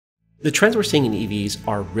The trends we're seeing in EVs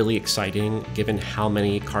are really exciting given how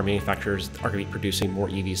many car manufacturers are going to be producing more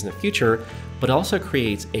EVs in the future, but it also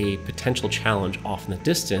creates a potential challenge off in the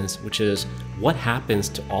distance, which is what happens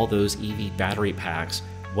to all those EV battery packs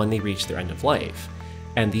when they reach their end of life.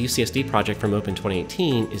 And the UCSD project from Open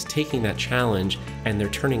 2018 is taking that challenge and they're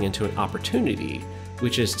turning into an opportunity,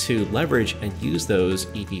 which is to leverage and use those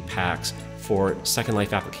EV packs for second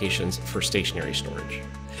life applications for stationary storage.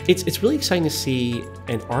 It's really exciting to see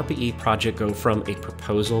an ARPA-E project go from a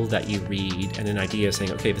proposal that you read and an idea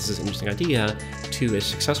saying, okay, this is an interesting idea, to a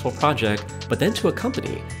successful project, but then to a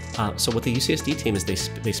company. So what the UCSD team is,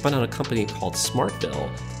 they spun out a company called Smartville,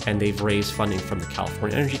 and they've raised funding from the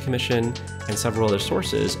California Energy Commission and several other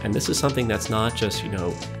sources. And this is something that's not just,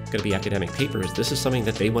 going to be academic papers. This is something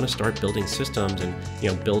that they want to start building systems and,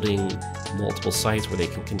 building multiple sites where they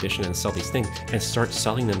can condition and sell these things and start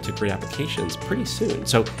selling them to great applications pretty soon.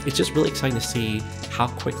 So it's just really exciting to see how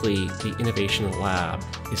quickly the innovation in the lab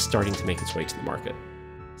is starting to make its way to the market.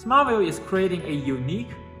 Smartville is creating a unique,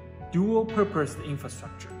 dual-purpose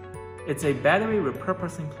infrastructure. It's a battery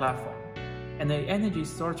repurposing platform and an energy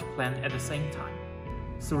storage plant at the same time.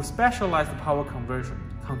 Through specialized power conversion,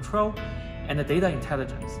 control, and data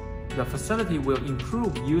intelligence, the facility will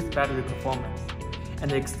improve used battery performance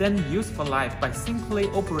and extend useful life by simply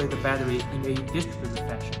operating the battery in a distributed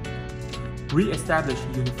fashion, re-establish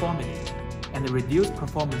uniformity, and reduce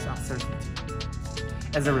performance uncertainty.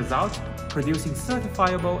 As a result, producing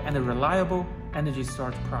certifiable and reliable energy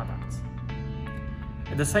storage products.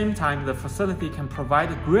 At the same time, the facility can provide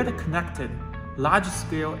grid-connected,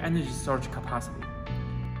 large-scale energy storage capacity.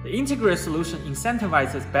 The integrated solution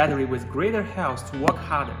incentivizes battery with greater health to work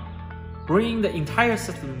harder, bringing the entire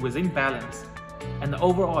system within balance and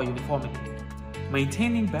overall uniformity.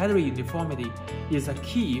 Maintaining battery uniformity is a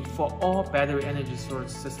key for all battery energy storage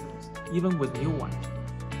systems, even with new ones.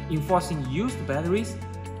 Enforcing used batteries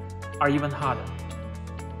are even harder.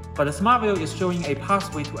 But the Smartville is showing a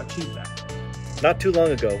pathway to achieve that. Not too long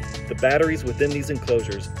ago, the batteries within these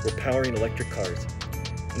enclosures were powering electric cars.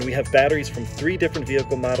 And we have batteries from 3 different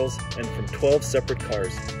vehicle models and from 12 separate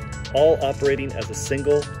cars, all operating as a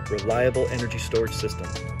single, reliable energy storage system.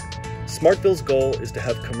 Smartville's goal is to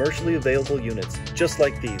have commercially available units just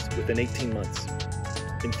like these within 18 months.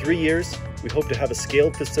 In 3 years, we hope to have a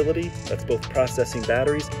scaled facility that's both processing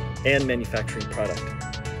batteries and manufacturing product.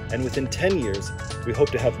 And within 10 years, we hope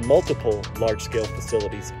to have multiple large-scale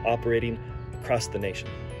facilities operating across the nation.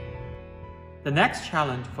 The next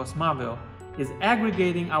challenge for Smartville is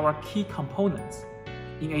aggregating our key components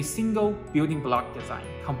in a single building block design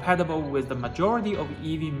compatible with the majority of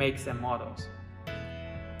EV makes and models.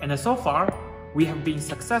 And so far, we have been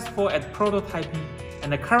successful at prototyping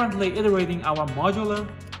and are currently iterating our modular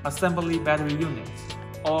assembly battery units,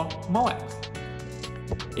 or MOABs.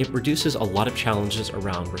 It reduces a lot of challenges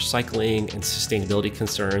around recycling and sustainability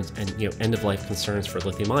concerns and end-of-life concerns for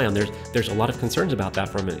lithium-ion. There's a lot of concerns about that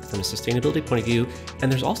from a sustainability point of view,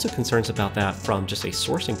 and there's also concerns about that from just a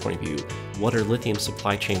sourcing point of view. What are lithium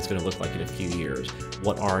supply chains going to look like in a few years?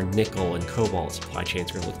 What are nickel and cobalt supply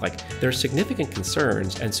chains going to look like? There are significant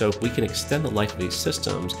concerns, and so if we can extend the life of these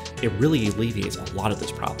systems, it really alleviates a lot of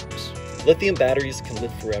those problems. Lithium batteries can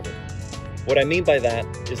live forever. What I mean by that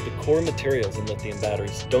is the core materials in lithium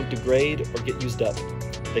batteries don't degrade or get used up.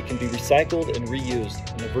 They can be recycled and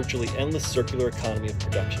reused in a virtually endless circular economy of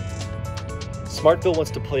production. Smartville wants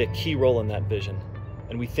to play a key role in that vision,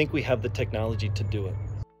 and we think we have the technology to do it.